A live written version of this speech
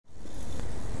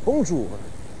Bonjour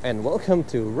and welcome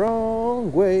to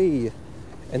Wrong Way.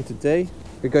 And today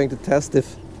we're going to test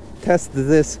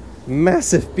this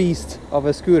massive beast of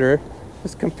a scooter.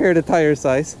 Just compare the tire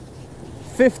size.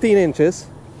 15 inches.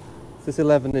 This is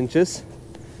 11 inches.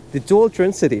 The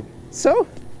DUALTRON CITY. So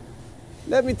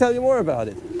let me tell you more about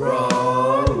it.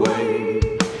 Wrong Way.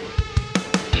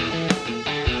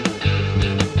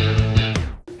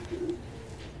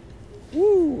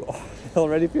 Woo! Oh, it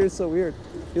already feels so weird.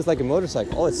 Feels like a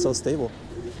motorcycle. Oh, it's so stable.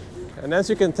 And as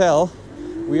you can tell,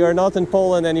 we are not in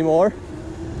Poland anymore.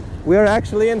 We are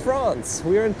actually in France.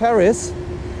 We are in Paris.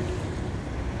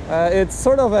 It's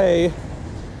sort of a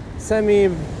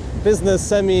semi-business,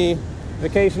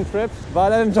 semi-vacation trip,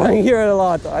 but I'm enjoying here a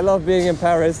lot. I love being in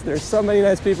Paris. There's so many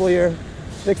nice people here.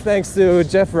 Big thanks to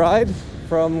Jeff Ride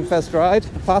from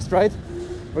Fastride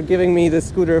for giving me this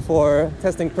scooter for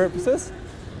testing purposes.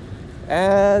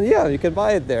 And yeah, you can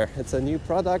buy it there. It's a new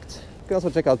product. You can also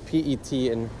check out PET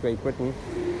in Great Britain.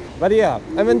 But yeah,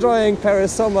 I'm enjoying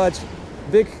Paris so much.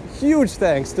 Big, huge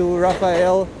thanks to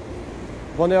Raphael,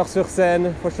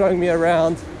 Bonheur-sur-Seine, for showing me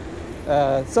around.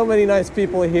 So many nice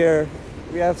people here.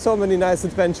 We have so many nice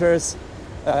adventures.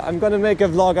 I'm gonna make a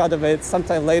vlog out of it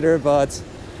sometime later, but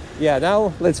yeah,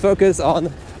 now let's focus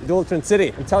on DUALTRON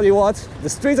CITY. And tell you what, the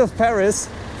streets of Paris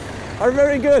are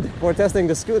very good for testing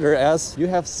the scooter. As you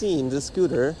have seen, the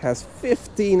scooter has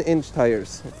 15-inch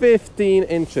tires. 15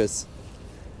 inches.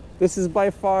 This is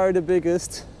by far the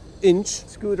biggest inch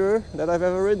scooter that I've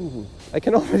ever ridden. I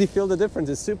can already feel the difference.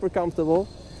 It's super comfortable.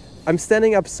 I'm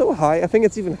standing up so high. I think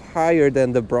it's even higher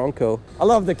than the Bronco. I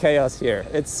love the chaos here.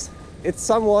 It's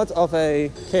somewhat of a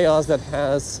chaos that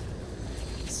has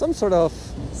some sort of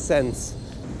sense.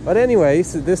 But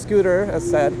anyways, this scooter, as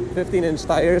said, 15-inch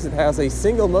tires. It has a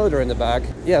single motor in the back.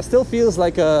 Yeah, still feels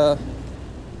like a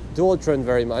DUALTRON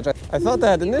very much. I thought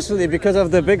that initially, because of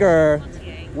the bigger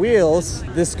wheels,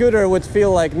 the scooter would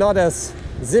feel like not as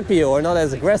zippy or not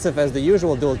as aggressive as the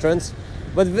usual DUALTRONs,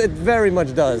 but it very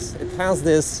much does. It has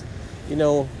this, you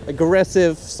know,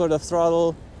 aggressive sort of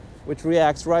throttle, which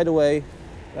reacts right away,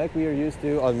 like we are used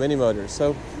to on mini motors.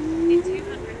 So, in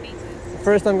 200 meters.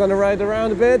 First I'm gonna ride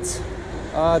around a bit.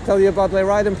 Tell you about my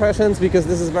ride impressions, because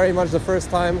this is very much the first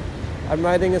time I'm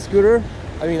riding a scooter.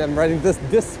 I mean, I'm riding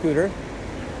this scooter.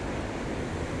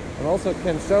 And also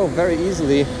can show very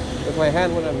easily with my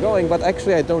hand when I'm going, but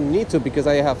actually I don't need to because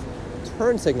I have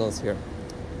turn signals here.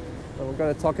 And we're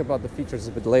going to talk about the features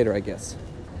a bit later, I guess.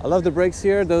 I love the brakes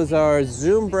here. Those are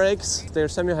Zoom brakes. They're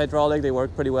semi-hydraulic. They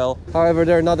work pretty well. However,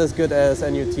 they're not as good as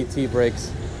NUTT brakes.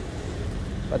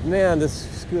 But man, this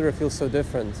scooter feels so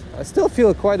different. I still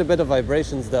feel quite a bit of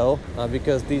vibrations though,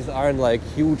 because these aren't like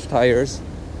huge tires,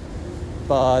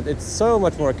 but it's so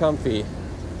much more comfy.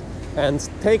 And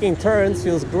taking turns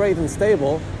feels great and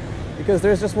stable because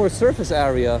there's just more surface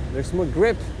area. There's more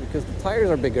grip because the tires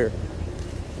are bigger.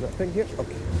 Nothing here?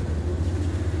 Okay.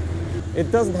 It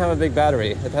doesn't have a big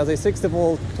battery. It has a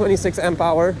 60-volt, 26 amp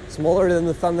hour, smaller than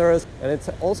the Thunderous, and it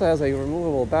also has a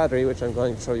removable battery, which I'm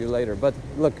going to show you later. But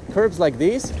look, curbs like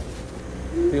these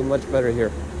feel much better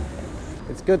here.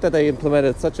 It's good that they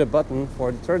implemented such a button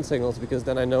for the turn signals, because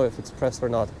then I know if it's pressed or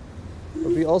not. It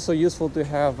would be also useful to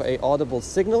have a audible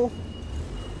signal,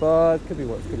 but could be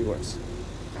worse, could be worse.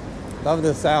 Love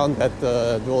the sound that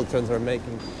the DUALTRONs are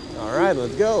making. All right,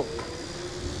 let's go.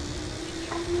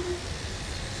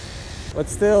 But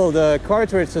still, the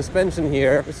cartridge suspension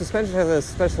here, the suspension has a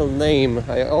special name.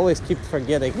 I always keep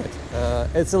forgetting it.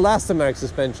 It's elastomeric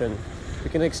suspension. You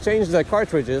can exchange the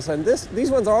cartridges, and these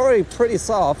ones are already pretty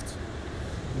soft,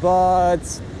 but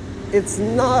it's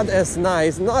not as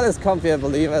nice, not as comfy, I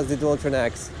believe, as the DUALTRON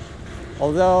X.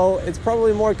 Although it's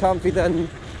probably more comfy than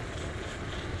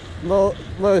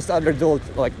most other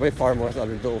like way far most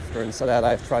other DUALTRONs that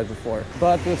I've tried before.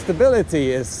 But the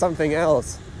stability is something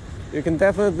else. You can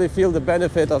definitely feel the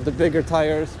benefit of the bigger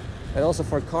tires, and also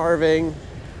for carving.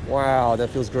 Wow,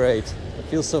 that feels great. It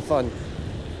feels so fun.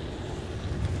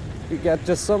 You get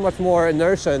just so much more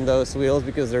inertia in those wheels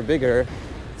because they're bigger.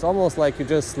 It's almost like you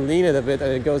just lean it a bit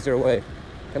and it goes your way.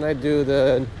 Can I do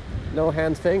the no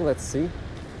hand thing? Let's see.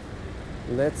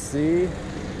 Let's see.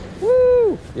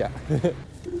 Woo! Yeah.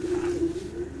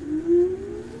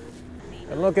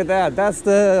 And look at that. That's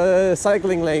the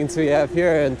cycling lanes we have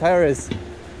here in Paris.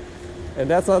 And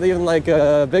that's not even like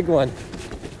a big one.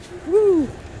 Woo!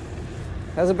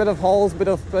 Has a bit of holes, bit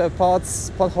of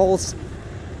potholes.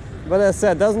 But as I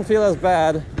said, doesn't feel as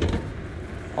bad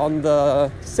on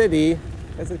the city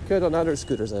as it could on other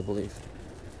scooters, I believe.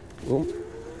 Boom.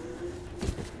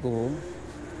 Boom.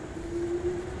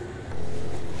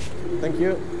 Thank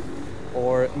you.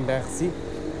 Or merci.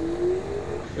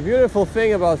 The beautiful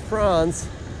thing about France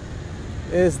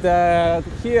is that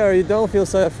here you don't feel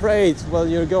so afraid when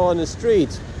you go on the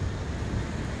street.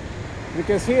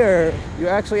 Because here you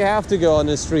actually have to go on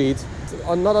the street,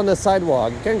 not on the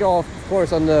sidewalk. You can go, of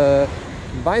course, on the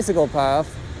bicycle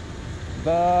path,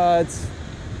 but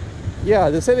yeah,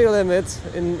 the city limit,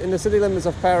 in the city limits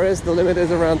of Paris, the limit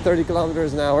is around 30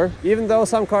 kilometers an hour. Even though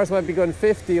some cars might be going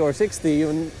 50 or 60,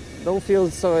 you don't feel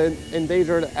so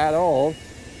endangered at all,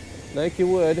 like you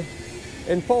would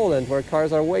in Poland, where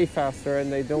cars are way faster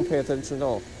and they don't pay attention at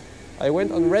all. I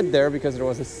went on red there because there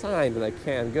was a sign that I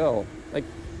can't go. Like,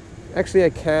 actually I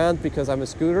can't because I'm a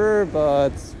scooter,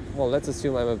 but well, let's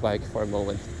assume I'm a bike for a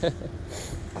moment.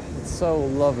 It's so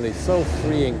lovely, so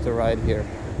freeing to ride here.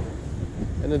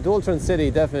 And the DUALTRON City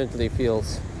definitely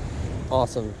feels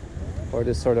awesome for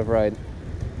this sort of ride.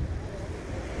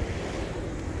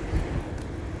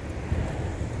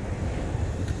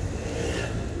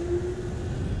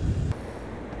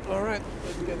 Alright,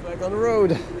 let's get back on the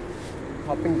road.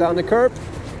 Hopping down the curb,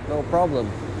 no problem.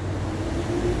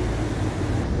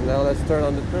 Now let's turn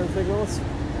on the turn signals.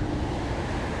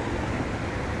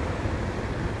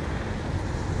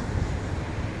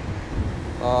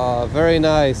 Oh, very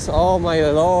nice. Oh my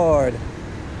lord.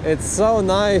 It's so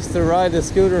nice to ride a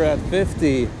scooter at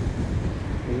 50.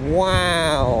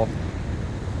 Wow.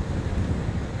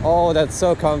 Oh, that's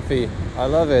so comfy. I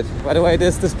love it. By the way,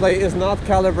 this display is not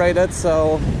calibrated,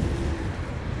 so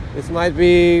this might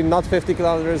be not 50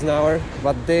 kilometers an hour,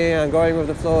 but damn, going with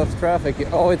the flow of traffic.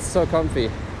 Oh, it's so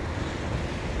comfy.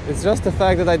 It's just the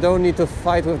fact that I don't need to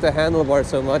fight with the handlebar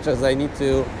so much as I need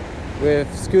to with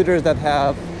scooters that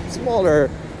have smaller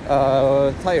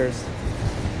tires.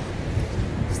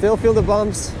 Still feel the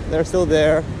bumps, they're still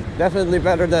there. Definitely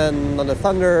better than on the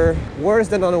Thunder, worse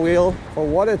than on a wheel. For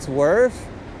what it's worth,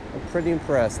 I'm pretty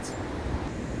impressed.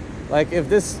 Like if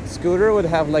this scooter would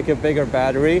have like a bigger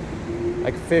battery,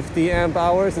 like 50 amp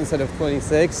hours instead of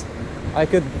 26, I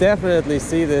could definitely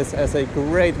see this as a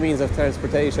great means of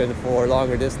transportation for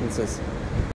longer distances.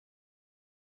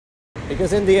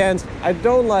 Because in the end, I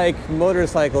don't like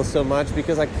motorcycles so much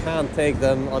because I can't take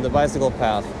them on the bicycle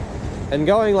path. And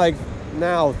going like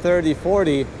now 30,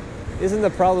 40 isn't a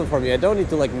problem for me. I don't need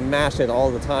to like mash it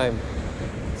all the time.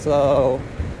 So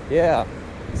yeah,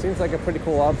 it seems like a pretty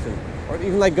cool option. Or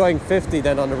even like going 50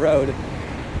 then on the road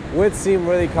would seem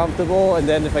really comfortable, and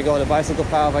then if I go on a bicycle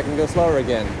path I can go slower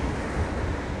again.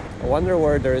 I wonder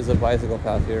where there is a bicycle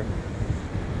path here.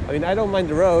 I mean, I don't mind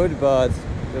the road, but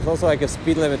there's also like a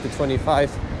speed limit to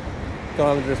 25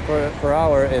 kilometers per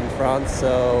hour in France,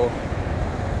 so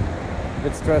a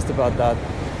bit stressed about that.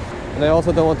 And I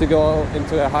also don't want to go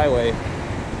into a highway,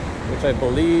 which I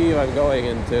believe I'm going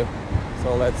into.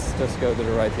 So let's just go to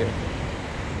the right here.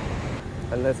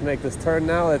 And let's make this turn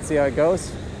now, let's see how it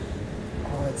goes.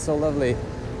 Oh, it's so lovely.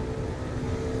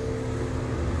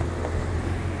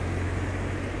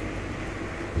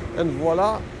 And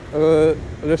voilà,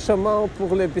 le chemin pour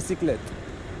les bicyclettes.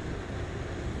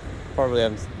 Probably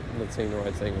I'm not saying the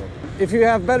right thing. If you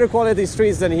have better quality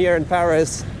streets than here in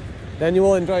Paris, then you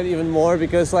will enjoy it even more,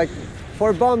 because like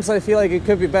for bumps I feel like it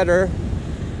could be better,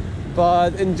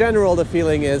 but in general the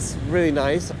feeling is really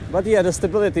nice. But yeah, the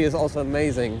stability is also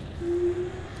amazing.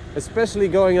 Especially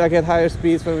going like at higher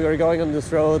speeds when we were going on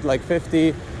this road, like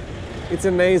 50. It's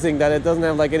amazing that it doesn't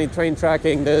have like any train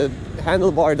tracking. The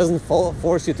handlebar doesn't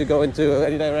force you to go into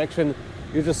any direction.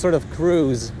 You just sort of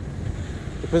cruise.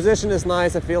 The position is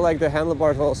nice. I feel like the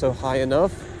handlebar is also high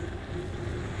enough.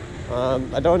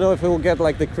 I don't know if it will get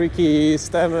like the creaky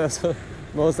stem as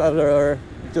most other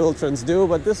DUALTRONs do,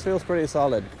 but this feels pretty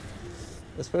solid.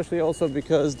 Especially also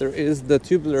because there is the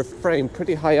tubular frame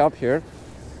pretty high up here.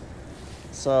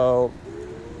 So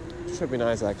it should be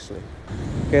nice actually.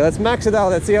 Okay, let's max it out.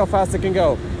 Let's see how fast it can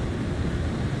go.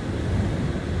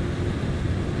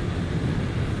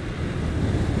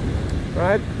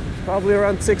 Right, probably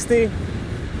around 60,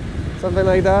 something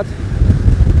like that.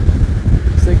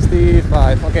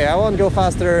 65. Okay, I won't go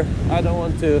faster. I don't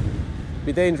want to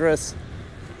be dangerous.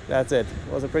 That's it.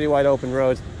 It was a pretty wide open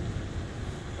road.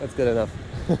 That's good enough.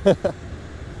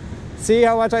 See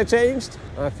how much I changed?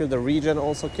 I feel the regen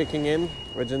also kicking in,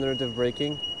 regenerative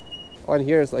braking. Oh, and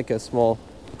here's like a small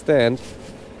stand,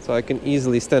 so I can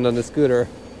easily stand on the scooter,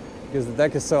 because the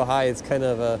deck is so high it's kind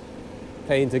of a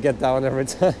pain to get down every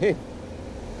time.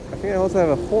 I think I also have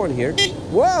a horn here.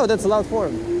 Whoa, that's a loud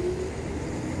horn.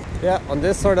 Yeah, on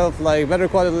this sort of like better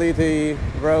quality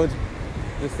road,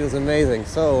 this feels amazing.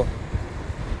 So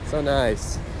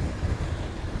nice.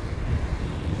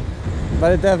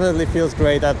 But it definitely feels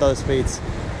great at those speeds.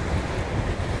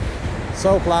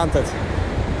 So planted.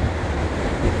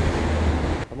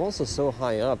 I'm also so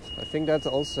high up. I think that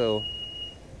also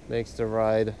makes the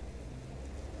ride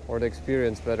or the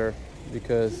experience better,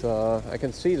 because I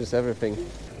can see just everything.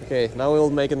 Okay, now we'll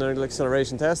make an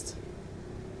acceleration test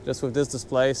just with this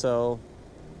display, so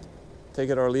take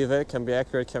it or leave it, can be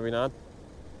accurate, can be not.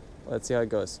 Let's see how it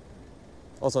goes.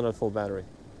 Also not full battery.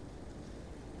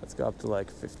 Let's go up to like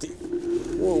 50.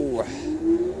 Whoa.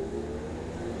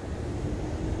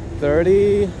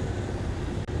 30,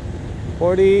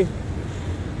 40,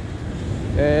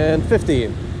 and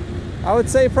 50. I would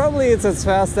say probably it's as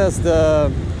fast as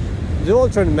the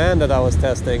DUALTRON Man that I was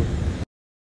testing.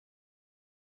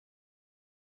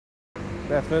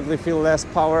 Definitely feel less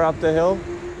power up the hill.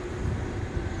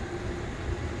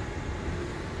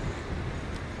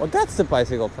 Oh, that's the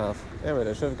bicycle path. Damn it,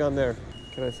 I should have gone there.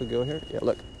 Can I still go here? Yeah,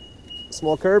 look.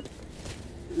 Small curb.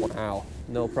 Wow,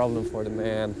 no problem for the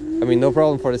man. I mean, no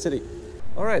problem for the city.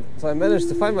 All right, so I managed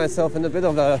to find myself in a bit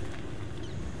of a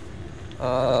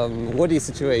woody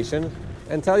situation.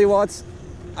 And tell you what,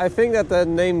 I think that the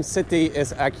name city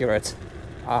is accurate.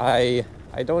 I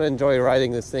don't enjoy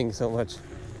riding this thing so much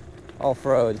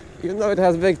off-road. Even though it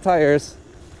has big tires,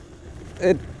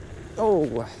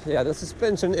 oh yeah, the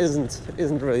suspension isn't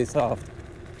really soft.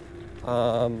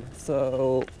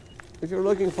 So if you're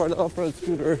looking for an off-road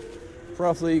scooter,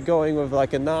 probably going with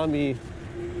like a Nami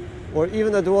or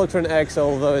even a DUALTRON X,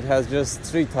 although it has just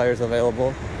street tires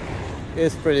available,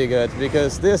 is pretty good,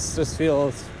 because this just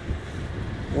feels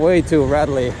way too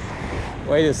rattly,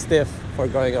 way too stiff for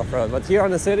going off-road. But here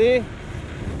on the city,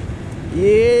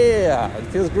 yeah, it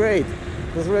feels great.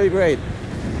 It feels really great.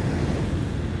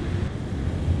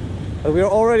 But we're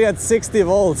already at 60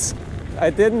 volts. I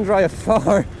didn't drive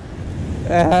far,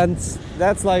 and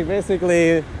that's like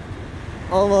basically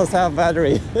almost half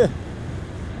battery.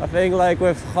 I think like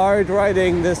with hard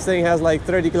riding, this thing has like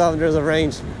 30 kilometers of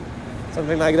range,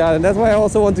 something like that. And that's why I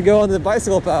also want to go on the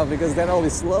bicycle path, because then I'll be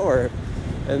slower,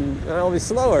 and I'll be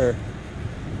slower.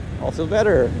 I'll feel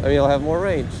better. I mean, I'll have more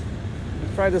range.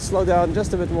 Try to slow down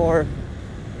just a bit more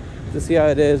to see how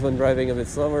it is when driving a bit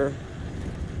slower.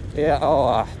 Yeah,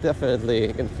 oh, definitely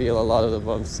you can feel a lot of the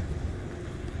bumps.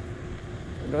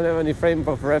 I don't have any frame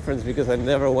of reference because I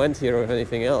never went here with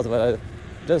anything else, but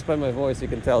just by my voice you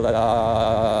can tell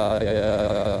that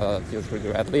it feels pretty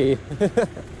rattly.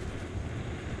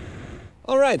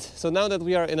 Alright, so now that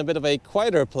we are in a bit of a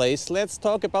quieter place, let's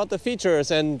talk about the features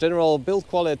and general build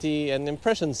quality and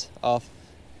impressions of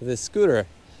this scooter.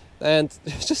 And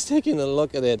just taking a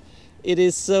look at it, it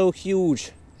is so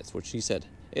huge. That's what she said.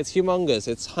 It's humongous.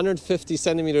 It's 150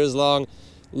 centimeters long,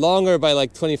 longer by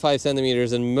like 25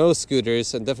 centimeters than most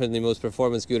scooters, and definitely most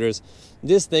performance scooters.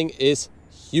 This thing is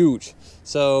huge.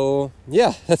 So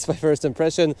yeah, that's my first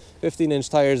impression. 15-inch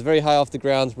tires, very high off the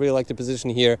ground. Really like the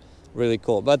position here. Really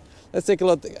cool. But let's take a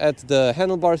look at the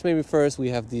handlebars maybe first. We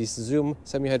have these Zoom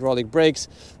semi-hydraulic brakes.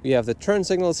 We have the turn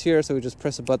signals here, so we just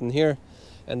press a button here.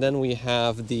 And then we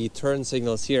have the turn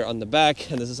signals here on the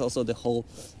back, and this is also the whole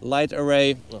light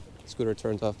array. Oh, scooter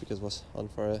turned off because it was on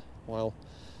for a while.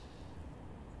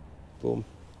 Boom.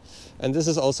 And this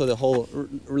is also the whole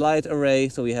light array.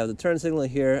 So we have the turn signal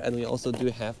here, and we also do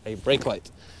have a brake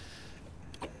light.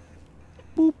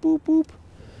 Boop, boop, boop.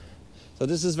 So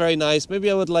this is very nice. Maybe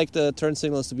I would like the turn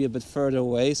signals to be a bit further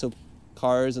away, so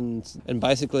cars and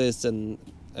bicyclists and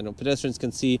I know pedestrians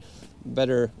can see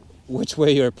better which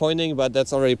way you're pointing, but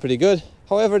that's already pretty good.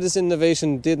 However, this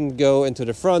innovation didn't go into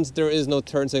the front. There is no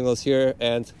turn signals here,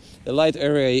 and the light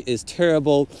array is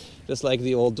terrible, just like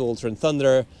the old DUALTRON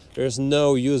Thunder. There's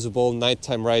no usable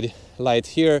nighttime light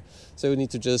here, so we need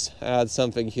to just add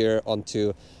something here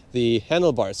onto the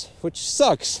handlebars, which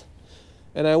sucks.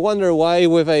 And I wonder why,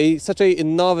 with such an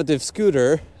innovative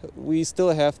scooter, we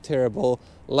still have terrible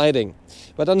lighting.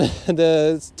 But on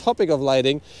the topic of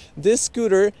lighting, this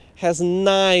scooter has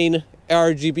 9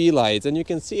 RGB lights, and you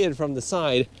can see it from the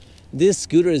side. This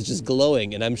scooter is just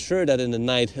glowing, and I'm sure that in the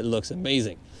night it looks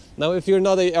amazing. Now, if you're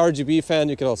not a RGB fan,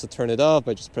 you can also turn it off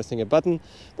by just pressing a button.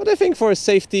 But I think for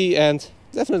safety and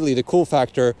definitely the cool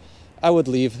factor, I would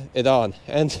leave it on.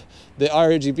 And the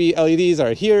RGB LEDs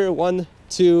are here, 1,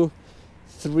 2,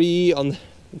 3 on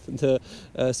the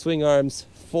swing arms,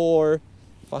 4,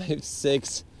 5,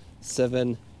 6,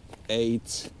 7,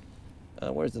 8.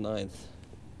 Where's the 9th?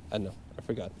 I don't know, I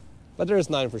forgot. But there's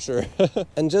 9 for sure.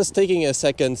 And just taking a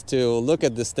second to look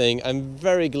at this thing, I'm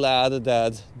very glad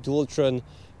that DUALTRON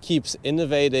keeps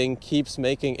innovating, keeps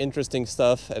making interesting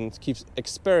stuff, and keeps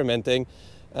experimenting.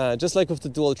 Just like with the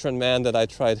DUALTRON Man that I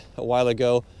tried a while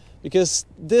ago, because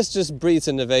this just breeds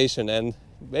innovation, and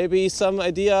maybe some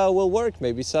idea will work,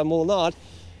 maybe some will not,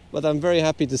 but I'm very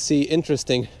happy to see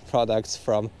interesting products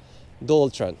from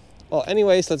DUALTRON. Well,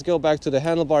 anyways, let's go back to the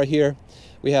handlebar here.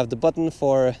 We have the button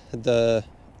for the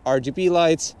RGB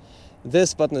lights.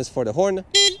 This button is for the horn,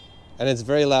 and it's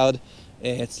very loud.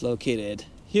 It's located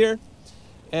here.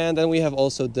 And then we have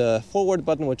also the forward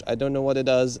button, which I don't know what it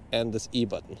does, and this E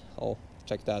button. I'll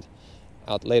check that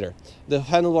out later. The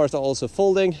handlebars are also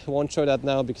folding. I won't show that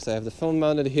now because I have the phone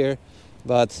mounted here,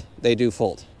 but they do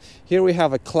fold. Here we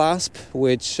have a clasp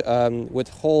which would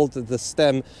hold the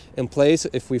stem in place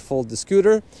if we fold the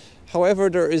scooter. However,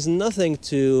 there is nothing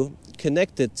to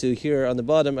connect it to here on the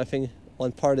bottom. I think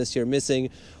one part is here missing,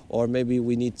 or maybe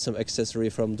we need some accessory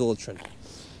from DUALTRON.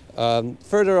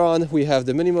 Further on, we have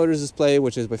the mini motors display,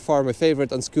 which is by far my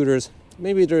favorite on scooters.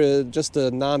 Maybe just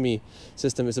the NAMI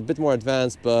system is a bit more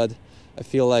advanced, but I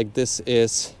feel like this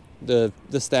is the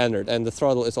standard, and the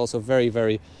throttle is also very,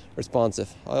 very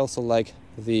responsive. I also like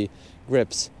the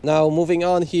grips. Now moving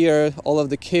on here, all of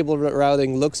the cable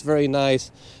routing looks very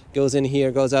nice. Goes in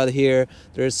here, goes out here.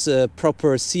 There's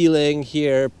proper sealing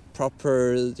here,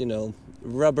 proper, you know,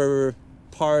 rubber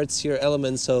parts here,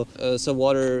 elements, so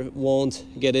water won't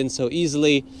get in so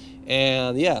easily.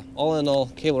 And yeah, all in all,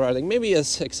 cable routing, maybe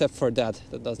except for that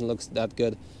doesn't look that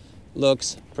good,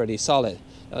 looks pretty solid.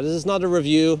 Now this is not a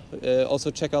review.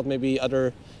 Also check out maybe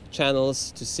other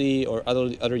channels to see, or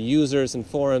other users and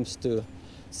forums to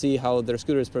see how their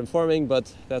scooter is performing,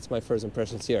 but that's my first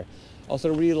impressions here.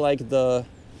 Also really like the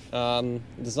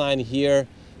design here.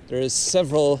 There is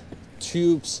several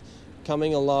tubes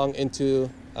coming along into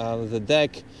the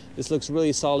deck. This looks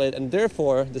really solid, and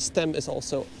therefore the stem is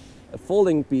also a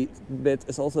folding bit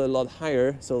is also a lot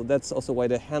higher, so that's also why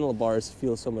the handlebars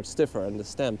feel so much stiffer on the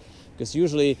stem, because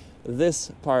usually this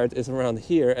part is around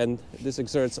here, and this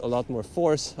exerts a lot more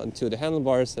force onto the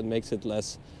handlebars and makes it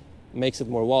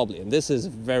more wobbly. And this is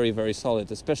very, very solid,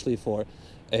 especially for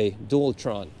a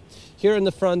DUALTRON. Here in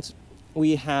the front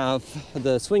we have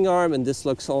the swing arm, and this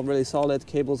looks all really solid.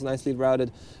 Cables nicely routed,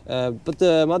 but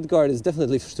the mudguard is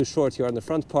definitely too short here on the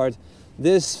front part.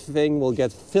 This thing will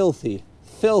get filthy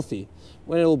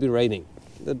when it will be raining.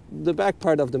 The back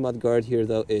part of the mudguard here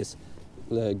though is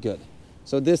good.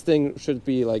 So this thing should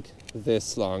be like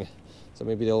this long. So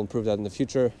maybe they'll improve that in the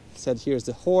future. Said here's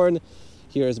the horn.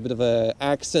 Here's a bit of a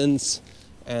accents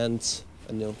and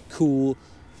a cool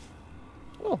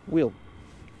wheel.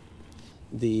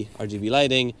 The RGB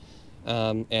lighting,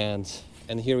 and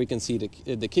here we can see the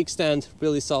kickstand,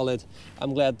 really solid.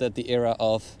 I'm glad that the era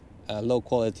of low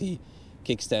quality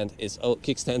kickstands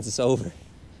is over,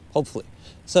 hopefully.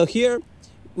 So here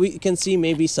we can see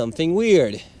maybe something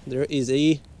weird. There is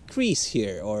a crease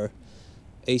here, or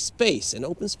a space, an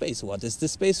open space. What is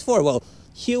this space for? Well,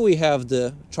 here we have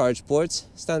the charge ports.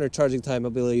 Standard charging time, I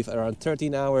believe, around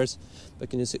 13 hours,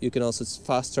 but you can also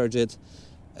fast charge it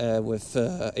with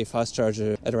a fast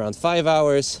charger at around 5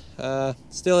 hours.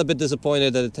 Still a bit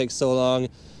disappointed that it takes so long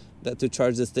to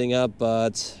charge this thing up,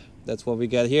 but that's what we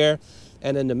got here.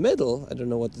 And in the middle, I don't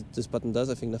know what this button does,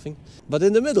 I think nothing. But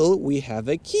in the middle, we have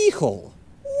a keyhole.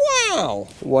 Wow!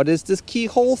 What is this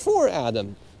keyhole for,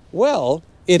 Adam? Well,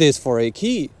 it is for a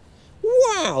key.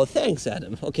 Wow, thanks,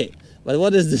 Adam. Okay, but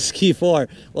what is this key for?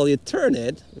 Well, you turn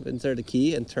it, insert the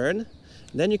key and turn,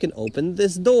 and then you can open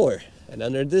this door. And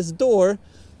under this door,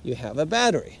 you have a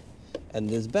battery. And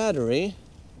this battery,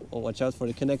 watch out for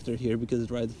the connector here because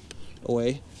it's right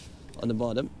away on the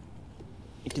bottom.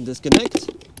 You can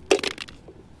disconnect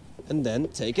and then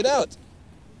take it out.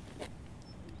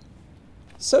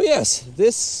 So yes,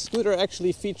 this scooter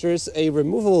actually features a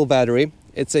removable battery.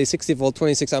 It's a 60 volt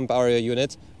 26 amp hour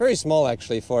unit. Very small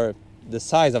actually for the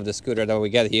size of the scooter that we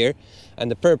get here,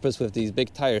 and the purpose with these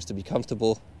big tires to be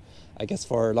comfortable, I guess,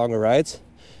 for longer rides.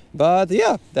 But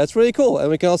yeah, that's really cool. And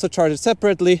we can also charge it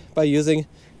separately by using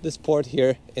this port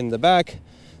here in the back.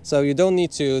 So you don't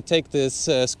need to take this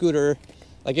scooter,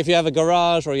 like if you have a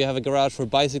garage or you have a garage for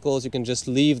bicycles, you can just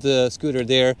leave the scooter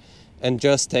there and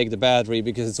just take the battery,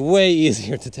 because it's way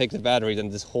easier to take the battery than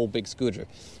this whole big scooter.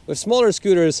 With smaller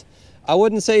scooters, I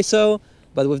wouldn't say so,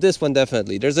 but with this one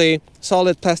definitely. There's a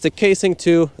solid plastic casing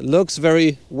too, looks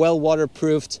very well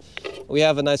waterproofed. We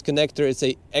have a nice connector, it's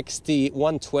a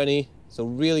XT120, so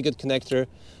really good connector.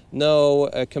 No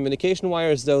communication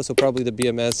wires though, so probably the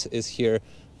BMS is here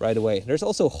right away. There's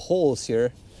also holes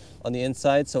here on the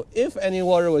inside, so if any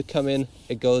water would come in,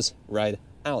 it goes right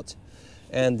out.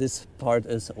 And this part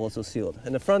is also sealed.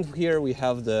 In the front here we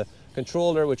have the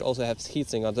controller, which also has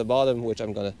heatsink on the bottom, which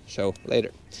I'm gonna show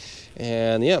later.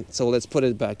 And yeah, so let's put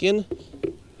it back in.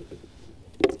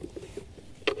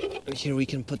 And here we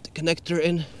can put the connector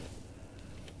in.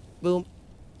 Boom.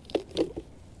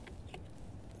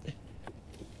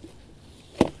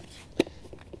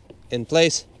 In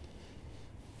place.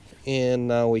 And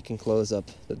now we can close up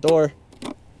the door.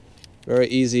 Very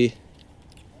easy.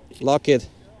 Lock it.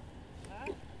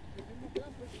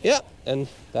 Yeah, and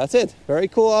that's it. Very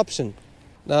cool option.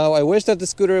 Now, I wish that the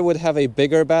scooter would have a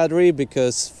bigger battery,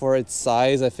 because for its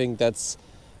size, I think that's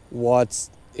what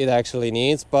it actually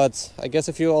needs. But I guess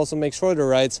if you also make shorter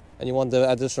rides and you want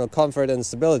the additional comfort and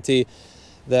stability,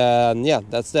 then yeah,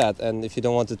 that's that. And if you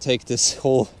don't want to take this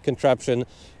whole contraption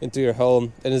into your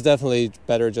home, then it's definitely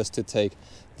better just to take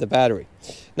the battery.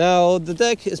 Now, the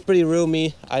deck is pretty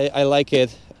roomy. I like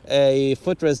it. A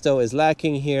footrest though is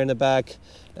lacking here in the back.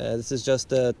 This is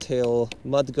just a tail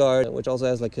mudguard, which also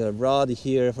has like a rod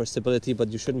here for stability, but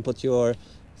you shouldn't put your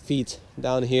feet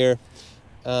down here.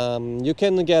 You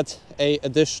can get a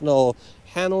additional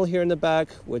handle here in the back,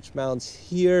 which mounts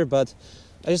here, but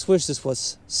I just wish this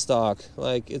was stock.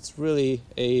 Like, it's really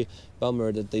a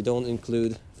bummer that they don't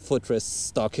include footrests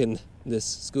stock in this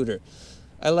scooter.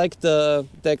 I like the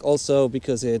deck also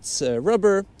because it's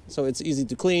rubber, so it's easy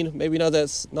to clean. Maybe not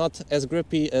as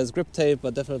grippy as grip tape,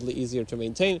 but definitely easier to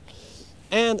maintain.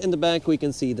 And in the back we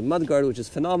can see the mudguard, which is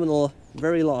phenomenal,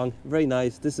 very long, very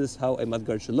nice. This is how a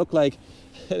mudguard should look like.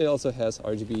 And it also has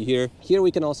RGB here. Here we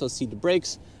can also see the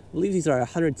brakes. I believe these are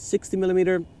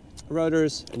 160mm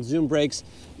rotors and zoom brakes.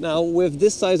 Now, with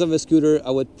this size of a scooter,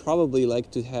 I would probably like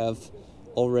to have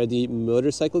already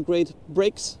motorcycle grade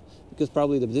brakes, because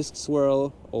probably the disc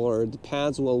swirl or the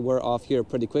pads will wear off here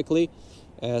pretty quickly,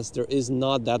 as there is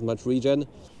not that much regen.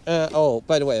 Oh,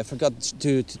 by the way, I forgot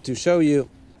to show you.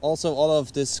 Also, all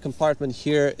of this compartment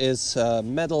here is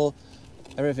metal.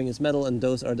 Everything is metal, and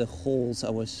those are the holes I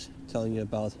was telling you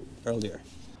about earlier.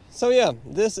 So yeah,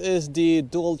 this is the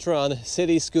DUALTRON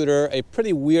City scooter, a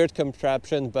pretty weird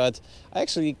contraption, but I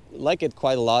actually like it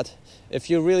quite a lot. If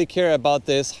you really care about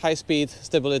this high-speed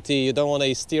stability, you don't want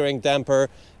a steering damper,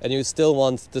 and you still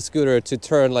want the scooter to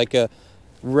turn like a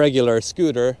regular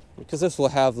scooter, because this will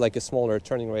have like a smaller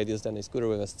turning radius than a scooter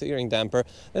with a steering damper,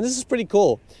 and this is pretty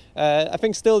cool. I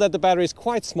think still that the battery is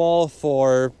quite small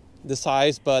for the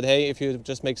size, but hey, if you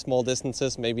just make small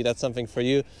distances, maybe that's something for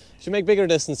you. If you make bigger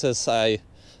distances,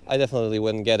 I definitely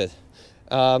wouldn't get it.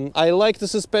 I like the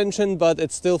suspension, but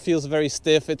it still feels very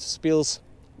stiff. It feels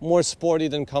more sporty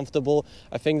than comfortable.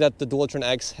 I think that the DUALTRON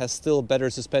X has still better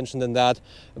suspension than that,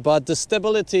 but the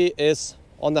stability is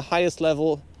on the highest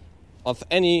level of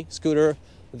any scooter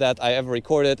that I ever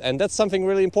recorded, and that's something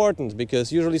really important,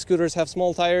 because usually scooters have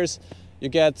small tires. You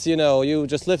get, you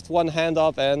just lift one hand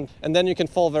up and then you can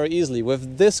fall very easily.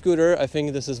 With this scooter, I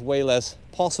think this is way less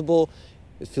possible.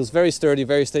 It feels very sturdy,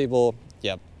 very stable.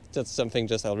 Yeah, that's something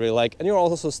just I really like. And you're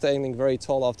also standing very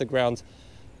tall off the ground,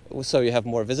 so you have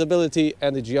more visibility,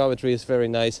 and the geometry is very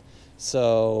nice.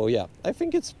 So yeah, I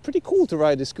think it's pretty cool to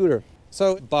ride this scooter.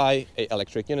 So buy an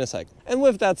electric unicycle. And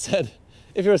with that said,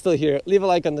 if you're still here, leave a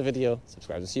like on the video,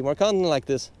 subscribe to see more content like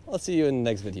this. I'll see you in the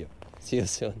next video. See you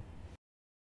soon.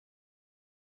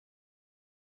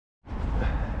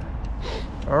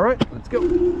 All right, let's go.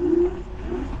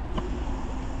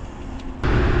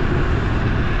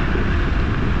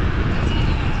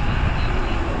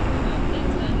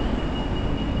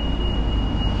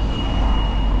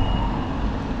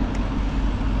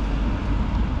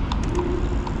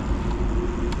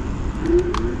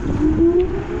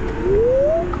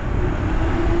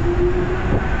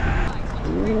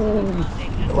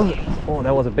 Oh,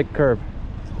 that was a big curve.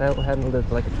 That handled it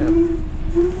like a champ.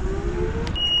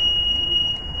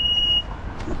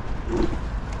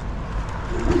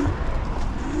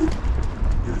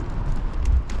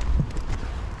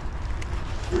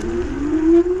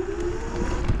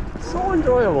 So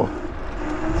enjoyable.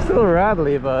 Still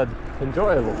rattly, but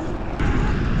enjoyable.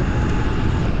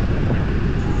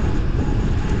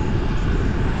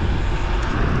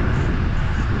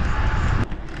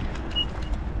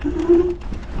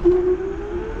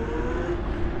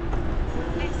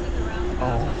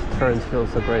 Oh, turns feel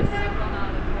so great.